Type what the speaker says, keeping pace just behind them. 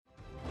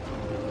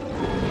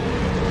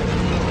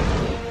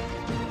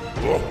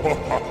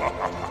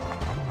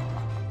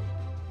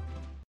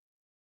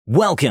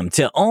Welcome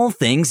to All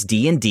Things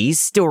D&D's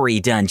Story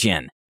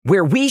Dungeon,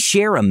 where we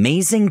share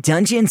amazing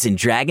Dungeons &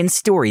 Dragons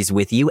stories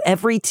with you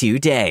every 2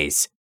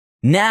 days.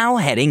 Now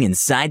heading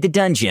inside the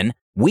dungeon,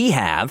 we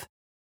have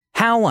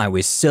How I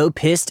Was So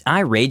Pissed I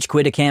Rage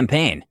Quit a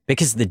Campaign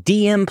because the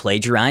DM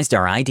plagiarized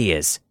our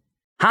ideas.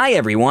 Hi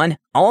everyone,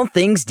 All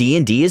Things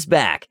D&D is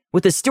back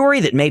with a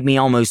story that made me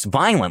almost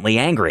violently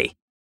angry.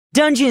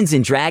 Dungeons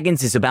 &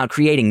 Dragons is about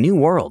creating new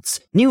worlds,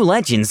 new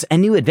legends,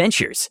 and new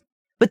adventures.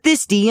 But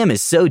this DM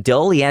is so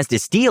dull he has to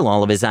steal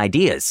all of his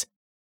ideas.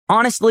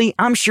 Honestly,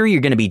 I'm sure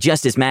you're going to be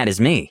just as mad as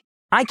me.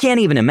 I can't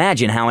even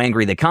imagine how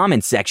angry the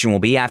comments section will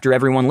be after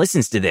everyone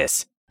listens to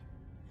this.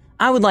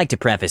 I would like to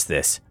preface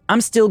this.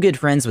 I'm still good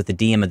friends with the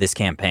DM of this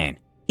campaign.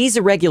 He's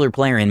a regular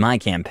player in my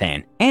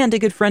campaign, and a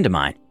good friend of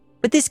mine.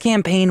 But this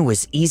campaign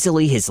was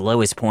easily his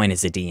lowest point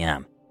as a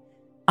DM.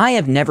 I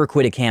have never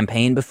quit a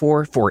campaign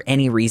before for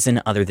any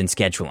reason other than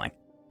scheduling.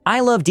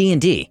 I love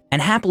D&D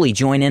and happily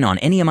join in on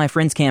any of my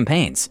friends'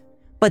 campaigns.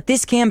 But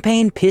this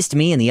campaign pissed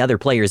me and the other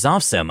players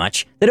off so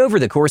much that over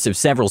the course of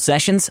several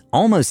sessions,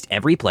 almost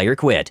every player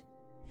quit.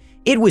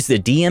 It was the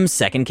DM's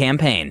second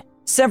campaign.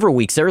 Several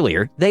weeks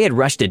earlier, they had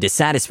rushed a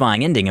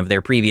dissatisfying ending of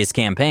their previous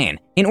campaign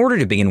in order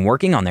to begin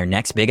working on their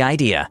next big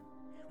idea.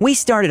 We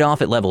started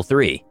off at level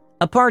 3,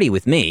 a party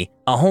with me,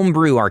 a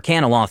homebrew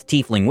Arcanoloth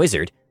tiefling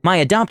wizard, my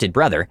adopted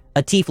brother,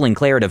 a tiefling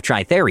cleric of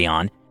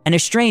Tritherion, an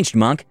estranged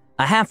monk,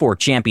 a half-orc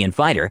champion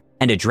fighter,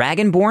 and a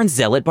dragonborn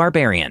zealot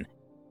barbarian.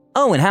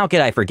 Oh, and how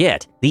could I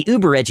forget the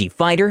uber-edgy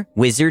fighter,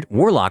 wizard,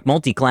 warlock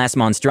multi-class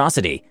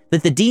monstrosity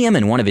that the DM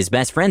and one of his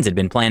best friends had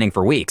been planning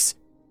for weeks.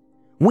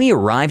 We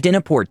arrived in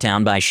a port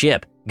town by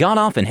ship, got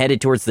off and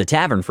headed towards the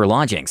tavern for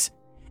lodgings.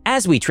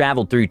 As we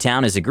traveled through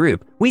town as a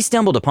group, we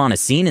stumbled upon a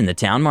scene in the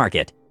town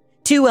market.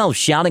 2 elves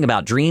shouting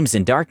about dreams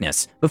and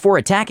darkness before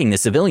attacking the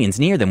civilians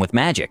near them with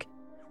magic.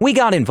 We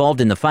got involved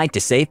in the fight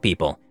to save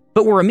people,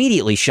 but were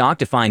immediately shocked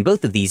to find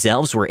both of these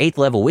elves were 8th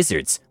level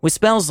wizards with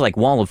spells like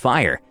Wall of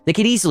Fire that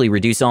could easily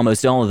reduce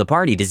almost all of the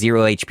party to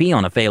 0 HP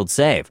on a failed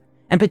save,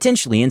 and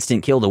potentially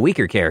instant kill the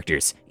weaker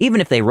characters,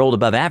 even if they rolled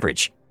above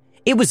average.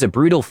 It was a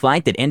brutal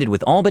fight that ended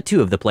with all but 2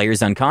 of the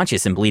players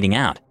unconscious and bleeding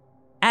out.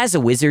 As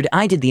a wizard,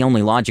 I did the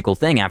only logical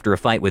thing after a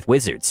fight with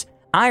wizards.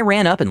 I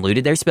ran up and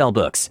looted their spell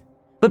books.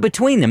 But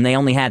between them they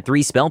only had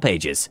 3 spell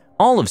pages,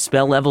 all of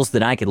spell levels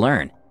that I could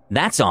learn.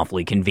 That's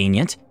awfully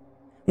convenient.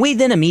 We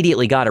then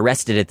immediately got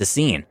arrested at the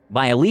scene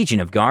by a legion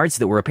of guards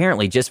that were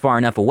apparently just far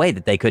enough away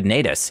that they couldn't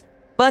aid us.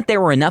 But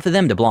there were enough of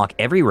them to block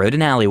every road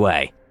and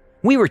alleyway.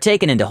 We were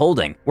taken into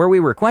holding, where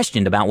we were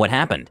questioned about what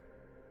happened.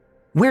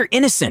 "We're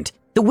innocent.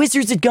 The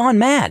wizards had gone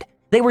mad.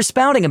 They were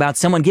spouting about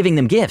someone giving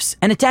them gifts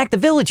and attacked the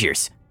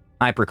villagers,"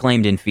 I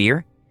proclaimed in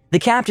fear. The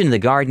captain of the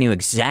guard knew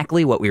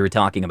exactly what we were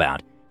talking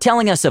about,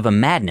 telling us of a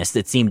madness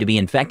that seemed to be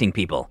infecting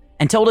people,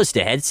 and told us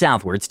to head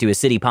southwards to a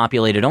city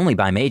populated only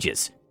by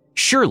mages.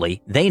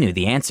 Surely, they knew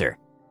the answer.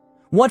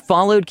 What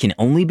followed can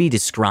only be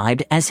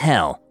described as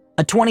hell.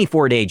 A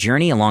 24-day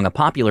journey along a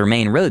popular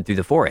main road through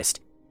the forest.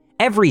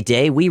 Every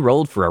day we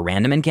rolled for a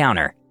random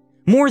encounter.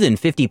 More than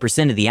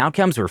 50% of the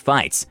outcomes were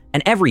fights,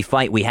 and every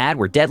fight we had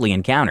were deadly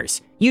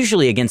encounters,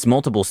 usually against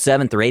multiple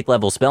 7th or 8th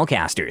level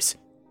spellcasters.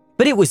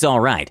 But it was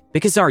alright,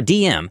 because our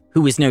DM,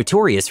 who was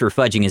notorious for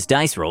fudging his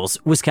dice rolls,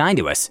 was kind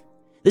to us.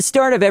 The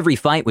start of every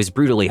fight was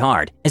brutally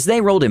hard, as they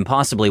rolled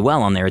impossibly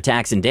well on their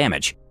attacks and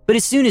damage. But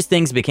as soon as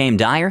things became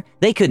dire,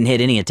 they couldn't hit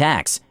any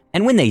attacks,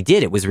 and when they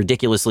did, it was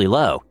ridiculously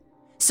low.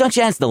 Such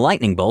as the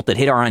lightning bolt that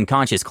hit our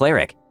unconscious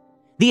cleric.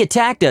 The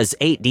attack does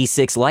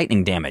 8d6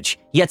 lightning damage,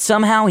 yet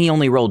somehow he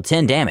only rolled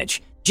 10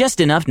 damage,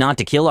 just enough not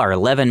to kill our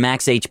 11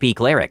 max HP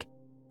cleric.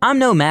 I'm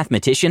no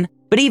mathematician,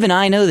 but even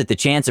I know that the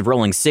chance of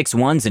rolling 6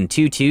 1s and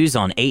 2 2s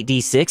on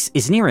 8d6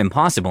 is near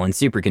impossible and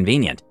super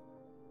convenient.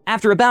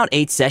 After about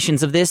 8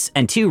 sessions of this,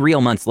 and 2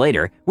 real months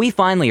later, we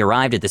finally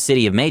arrived at the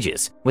City of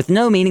Mages, with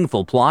no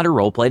meaningful plot or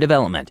roleplay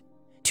development,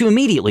 to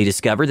immediately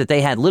discover that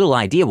they had little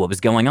idea what was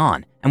going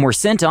on, and were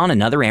sent on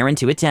another errand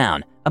to a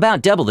town,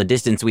 about double the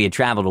distance we had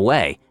traveled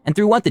away, and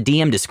through what the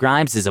DM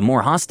describes as a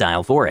more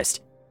hostile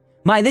forest.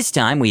 By this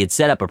time, we had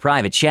set up a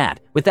private chat,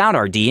 without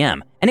our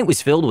DM, and it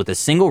was filled with a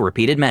single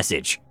repeated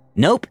message.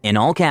 Nope, in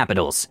all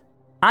capitals.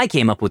 I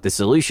came up with the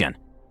solution.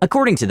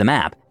 According to the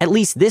map, at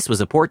least this was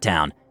a port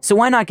town, so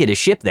why not get a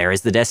ship there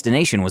as the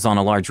destination was on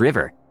a large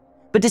river?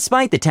 But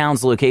despite the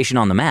town's location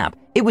on the map,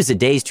 it was a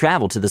day's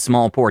travel to the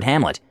small port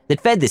hamlet that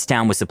fed this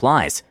town with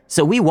supplies,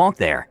 so we walked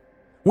there.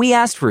 We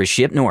asked for a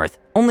ship north,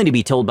 only to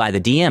be told by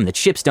the DM that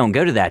ships don't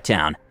go to that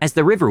town, as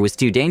the river was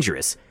too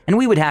dangerous, and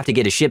we would have to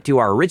get a ship to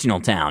our original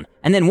town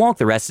and then walk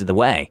the rest of the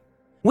way.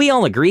 We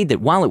all agreed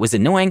that while it was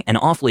annoying and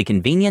awfully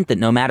convenient that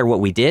no matter what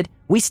we did,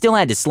 we still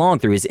had to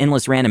slog through his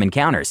endless random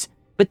encounters,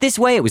 but this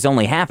way it was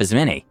only half as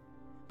many.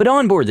 But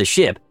on board the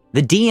ship,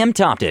 the DM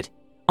topped it.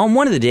 On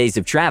one of the days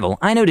of travel,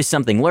 I noticed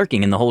something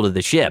lurking in the hold of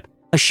the ship,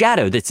 a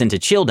shadow that sent a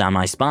chill down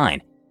my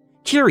spine.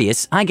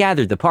 Curious, I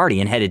gathered the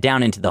party and headed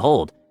down into the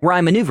hold, where I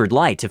maneuvered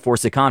light to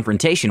force a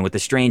confrontation with the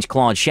strange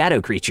clawed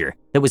shadow creature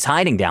that was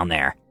hiding down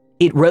there.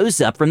 It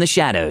rose up from the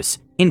shadows.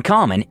 In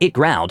common, it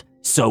growled,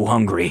 "So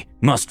hungry,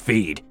 must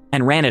feed,"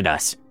 and ran at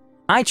us.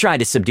 I tried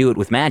to subdue it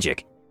with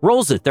magic.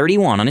 Rolls a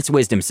 31 on its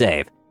wisdom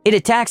save. It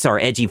attacks our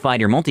edgy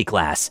fighter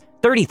multiclass,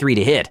 33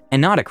 to hit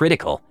and not a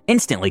critical,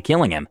 instantly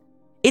killing him.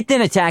 It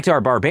then attacked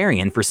our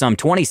barbarian for some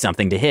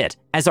 20-something to hit,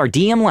 as our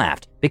DM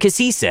laughed because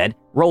he said,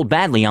 rolled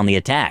badly on the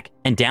attack,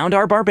 and downed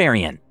our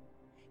barbarian.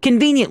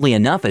 Conveniently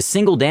enough, a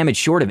single damage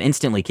short of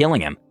instantly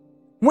killing him.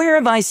 Where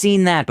have I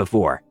seen that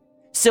before?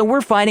 So we're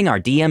fighting our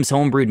DM's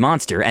homebrewed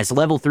monster as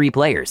level 3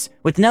 players,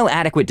 with no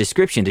adequate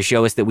description to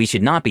show us that we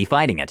should not be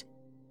fighting it.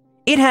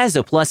 It has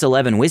a plus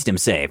 11 wisdom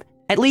save,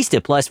 at least a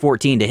plus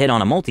 14 to hit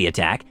on a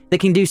multi-attack that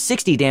can do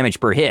 60 damage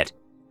per hit.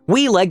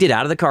 We legged it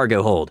out of the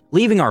cargo hold,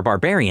 leaving our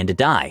barbarian to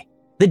die.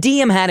 The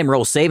DM had him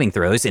roll saving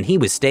throws and he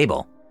was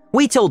stable.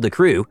 We told the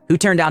crew, who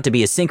turned out to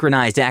be a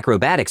synchronized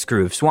acrobatics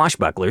crew of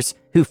swashbucklers,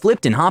 who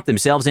flipped and hopped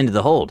themselves into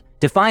the hold,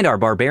 to find our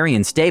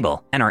barbarian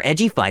stable and our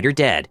edgy fighter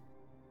dead.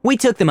 We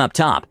took them up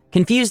top,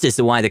 confused as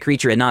to why the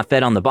creature had not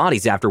fed on the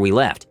bodies after we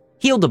left,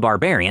 healed the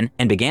barbarian,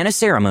 and began a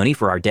ceremony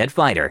for our dead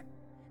fighter,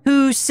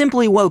 who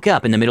simply woke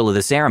up in the middle of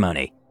the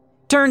ceremony.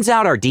 Turns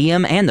out our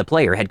DM and the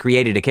player had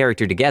created a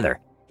character together.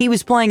 He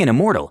was playing an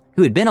immortal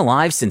who had been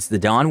alive since the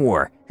Dawn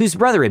War, whose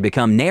brother had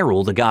become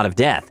Nerul, the god of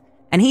death,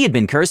 and he had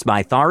been cursed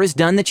by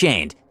Tharizdun the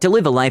Chained to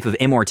live a life of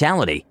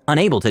immortality,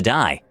 unable to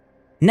die.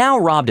 Now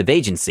robbed of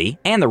agency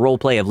and the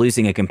roleplay of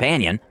losing a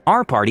companion,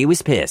 our party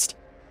was pissed.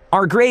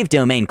 Our Grave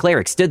Domain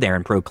cleric stood there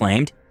and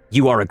proclaimed,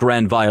 "You are a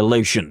grand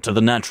violation to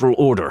the natural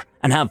order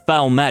and have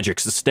foul magic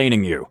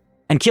sustaining you,"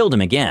 and killed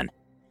him again.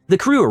 The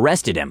crew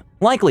arrested him,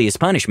 likely as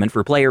punishment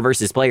for player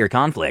versus player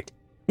conflict.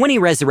 When he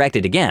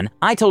resurrected again,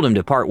 I told him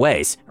to part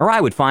ways, or I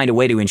would find a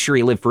way to ensure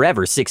he lived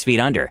forever 6 feet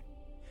under.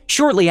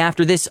 Shortly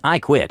after this, I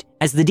quit,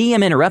 as the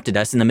DM interrupted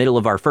us in the middle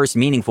of our first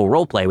meaningful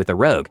roleplay with a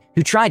rogue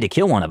who tried to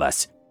kill one of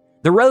us.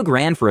 The rogue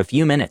ran for a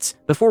few minutes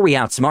before we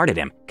outsmarted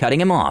him,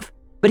 cutting him off,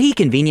 but he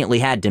conveniently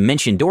had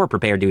Dimension Door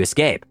prepared to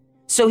escape.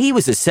 So he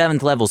was a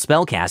 7th level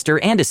spellcaster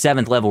and a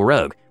 7th level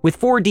rogue with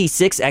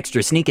 4d6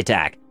 extra sneak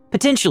attack,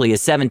 potentially a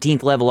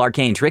 17th level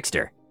arcane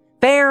trickster.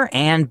 Fair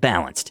and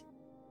balanced.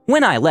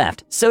 When I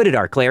left, so did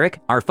our cleric,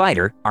 our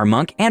fighter, our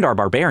monk, and our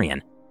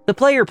barbarian. The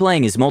player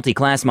playing his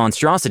multi-class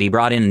monstrosity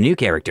brought in a new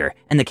character,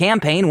 and the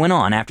campaign went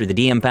on after the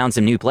DM found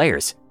some new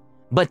players.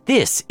 But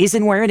this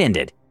isn't where it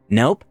ended.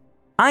 Nope.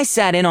 I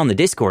sat in on the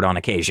Discord on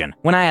occasion,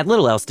 when I had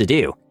little else to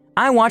do.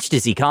 I watched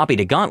as he copied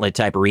a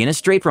gauntlet-type arena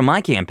straight from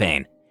my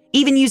campaign,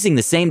 even using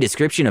the same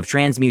description of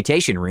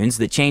transmutation runes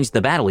that changed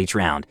the battle each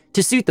round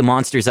to suit the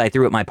monsters I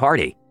threw at my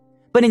party.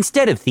 But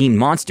instead of themed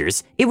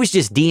monsters, it was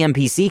just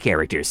DMPC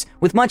characters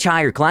with much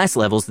higher class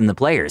levels than the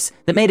players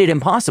that made it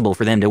impossible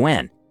for them to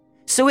win.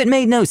 So it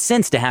made no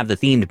sense to have the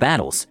themed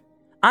battles.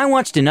 I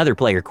watched another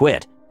player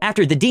quit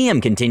after the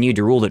DM continued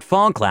to rule that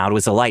Fog Cloud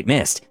was a light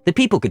mist that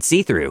people could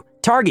see through,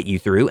 target you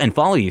through, and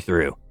follow you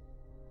through.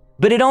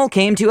 But it all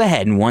came to a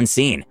head in one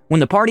scene when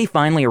the party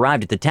finally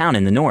arrived at the town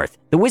in the north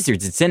the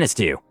wizards had sent us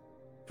to.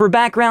 For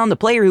background, the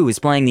player who was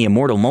playing the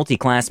immortal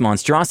multi-class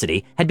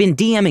monstrosity had been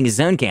DMing his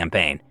own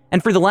campaign,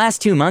 and for the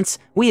last 2 months,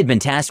 we had been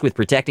tasked with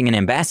protecting an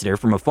ambassador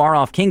from a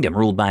far-off kingdom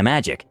ruled by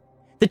magic.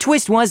 The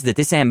twist was that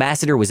this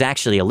ambassador was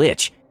actually a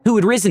lich, who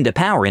had risen to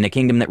power in a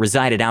kingdom that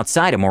resided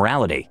outside of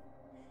morality.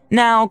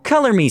 Now,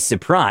 color me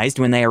surprised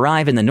when they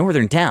arrive in the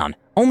northern town,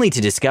 only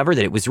to discover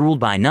that it was ruled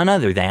by none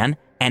other than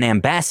an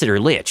ambassador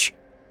lich,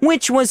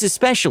 which was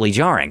especially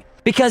jarring,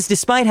 because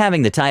despite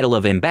having the title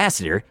of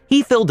ambassador,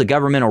 he filled the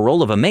governmental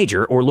role of a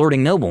major or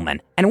lording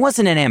nobleman, and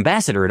wasn't an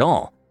ambassador at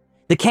all.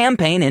 The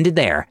campaign ended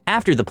there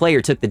after the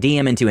player took the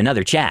DM into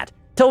another chat,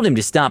 told him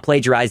to stop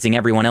plagiarizing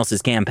everyone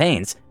else's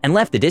campaigns, and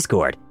left the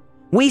Discord.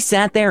 We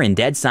sat there in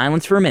dead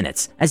silence for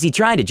minutes as he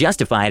tried to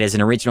justify it as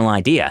an original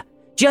idea,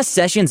 just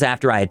sessions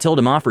after I had told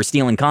him off for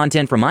stealing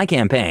content from my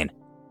campaign.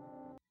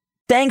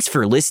 Thanks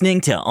for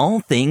listening to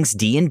All Things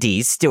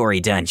D&D's Story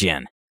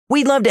Dungeon.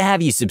 We'd love to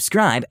have you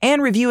subscribe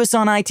and review us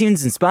on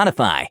iTunes and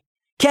Spotify.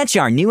 Catch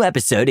our new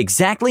episode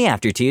exactly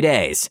after 2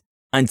 days.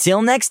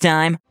 Until next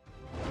time.